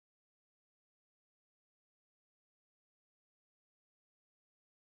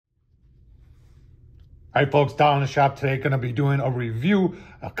All right, folks, down in the shop today, going to be doing a review,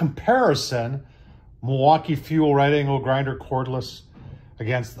 a comparison, Milwaukee fuel right angle grinder cordless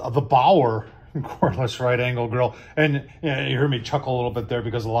against the Bauer cordless right angle grill. And you heard me chuckle a little bit there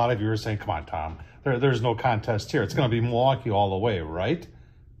because a lot of you are saying, come on, Tom, there's no contest here. It's going to be Milwaukee all the way, right?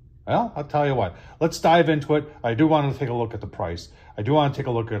 Well, I'll tell you what, let's dive into it. I do want to take a look at the price. I do want to take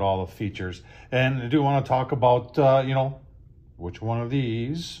a look at all the features. And I do want to talk about, which one of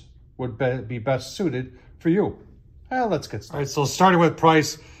these would be best suited for you. Well, let's get started. All right, so starting with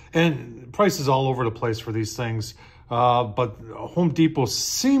price, and price is all over the place for these things, but Home Depot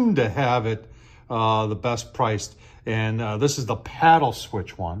seemed to have it the best priced, and this is the paddle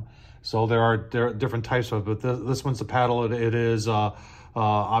switch one. So there are different types of it, but this one's the paddle. It is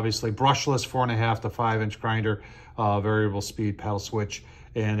obviously brushless, 4.5 to 5 inch grinder, variable speed paddle switch,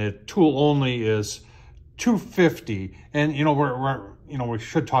 and it tool only is $250. And we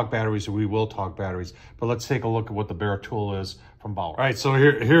should talk batteries, we will talk batteries, but let's take a look at what the bare tool is from Bauer. All right, so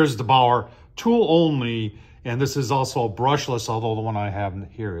here's the Bauer tool only, and this is also brushless, although the one I have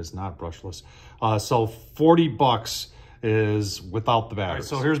here is not brushless. So 40 bucks is without the batteries.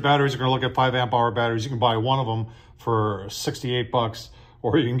 Right, so here's batteries. You're gonna look at 5 amp hour batteries. You can buy one of them for 68 bucks,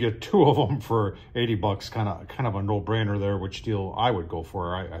 or you can get two of them for 80 bucks. Kind of a no-brainer there, which deal I would go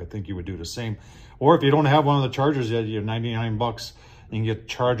for. I think you would do the same. Or if you don't have one of the chargers yet, you have 99 bucks. You can get the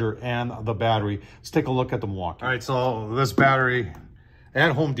charger and the battery. Let's take a look at the Milwaukee. All right, so this battery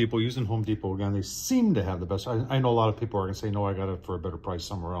at Home Depot, using Home Depot again, they seem to have the best. I know a lot of people are gonna say, no, I got it for a better price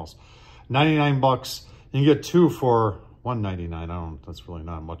somewhere else. 99 bucks, you can get two for $199. That's really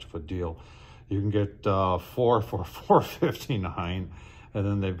not much of a deal. You can get four for $459, and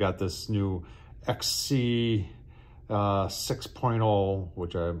then they've got this new XC 6.0,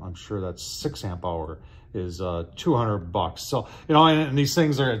 which I'm sure that's 6 amp hour, is 200 bucks. So, and these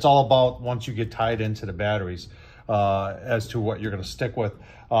things it's all about once you get tied into the batteries as to what you're going to stick with.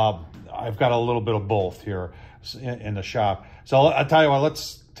 I've got a little bit of both here in the shop. So I'll tell you what,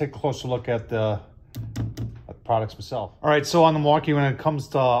 let's take a closer look at the products themselves. All right, so on the Milwaukee, when it comes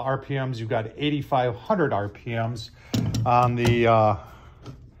to RPMs, you've got 8,500 RPMs. On the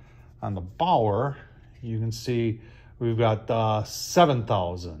Bauer, you can see we've got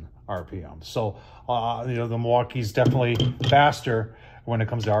 7,000 RPMs. So, the Milwaukee's definitely faster when it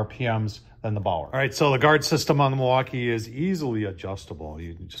comes to RPMs than the Bauer. All right, so the guard system on the Milwaukee is easily adjustable.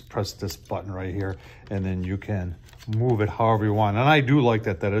 You can just press this button right here, and then you can move it however you want. And I do like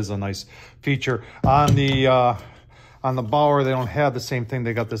that. That is a nice feature. On the Bauer, they don't have the same thing.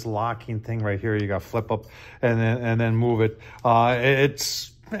 They got this locking thing right here. You got flip up and then move it.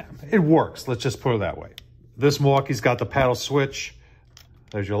 It works. Let's just put it that way. This Milwaukee's got the paddle switch.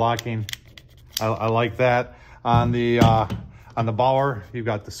 There's your locking. I like that. On the Bauer, you've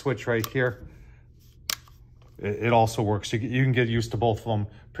got the switch right here. It also works. You can get used to both of them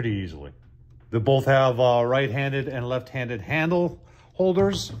pretty easily. They both have right-handed and left-handed handle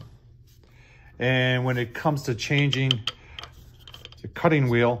holders. And when it comes to changing the cutting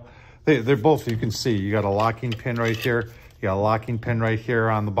wheel, they're both, you can see, you got a locking pin right here. You got a locking pin right here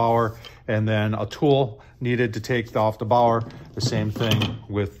on the Bauer, and then a tool needed to take off the Bauer. The same thing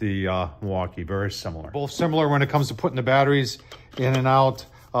with the Milwaukee, very similar. Both similar when it comes to putting the batteries in and out.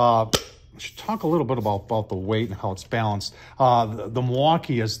 Should talk a little bit about the weight and how it's balanced. The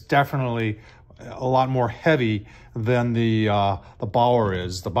Milwaukee is definitely a lot more heavy than the Bauer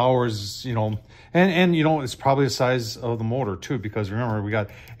is. The Bauer is, it's probably the size of the motor too, because remember, we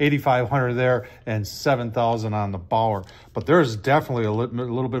got 8,500 there and 7,000 on the Bauer, but there's definitely a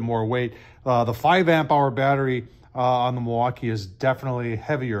little bit more weight. The 5 amp hour battery on the Milwaukee is definitely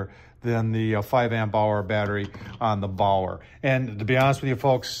heavier than the 5 amp hour battery on the Bauer. And to be honest with you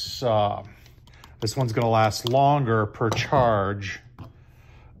folks, this one's gonna last longer per charge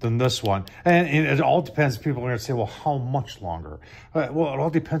than this one. And it all depends. People are going to say, well, how much longer? Well, it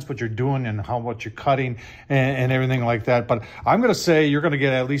all depends what you're doing and how much you're cutting and everything like that. But I'm going to say you're going to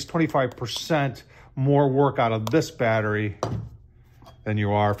get at least 25% more work out of this battery than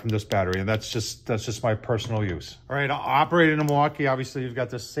you are from this battery. And that's just my personal use. All right, operating in Milwaukee, obviously you've got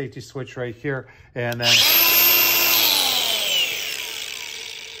this safety switch right here, and then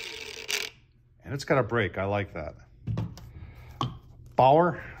it's got a brake. I like that.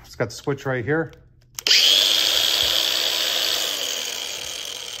 Bauer, it's got the switch right here.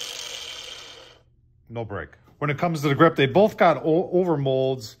 No brake. When it comes to the grip, they both got over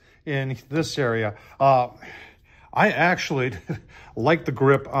molds in this area. I actually like the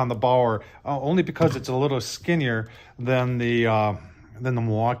grip on the Bauer only because it's a little skinnier than the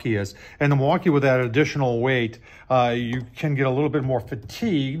Milwaukee is. And the Milwaukee, with that additional weight, you can get a little bit more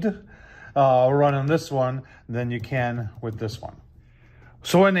fatigued running this one than you can with this one.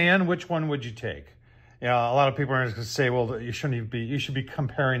 So in the end, which one would you take? A lot of people are going to say, well, you should be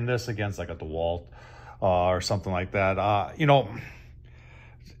comparing this against like a DeWalt or something like that.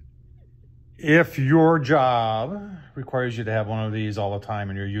 If your job requires you to have one of these all the time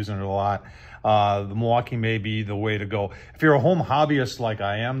and you're using it a lot, the Milwaukee may be the way to go. If you're a home hobbyist like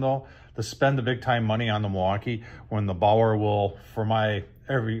I am, though, to spend the big time money on the Milwaukee when the Bauer will, for my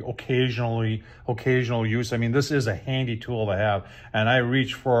occasional use, I mean, this is a handy tool to have, and I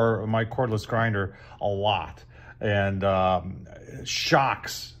reach for my cordless grinder a lot, and it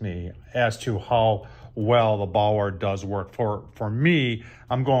shocks me as to how well the Bauer does work. For me,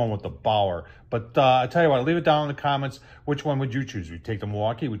 I'm going with the Bauer. But I tell you what, leave it down in the comments. Which one would you choose? Would you take the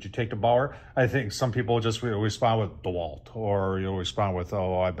Milwaukee? Would you take the Bauer? I think some people just respond with DeWalt, or you'll respond with,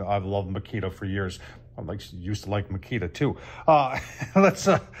 oh, I've loved Makita for years. I used to like Makita too. Let's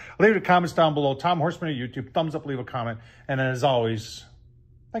leave the comments down below. Tom Horsman at YouTube. Thumbs up, leave a comment. And as always,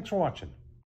 thanks for watching.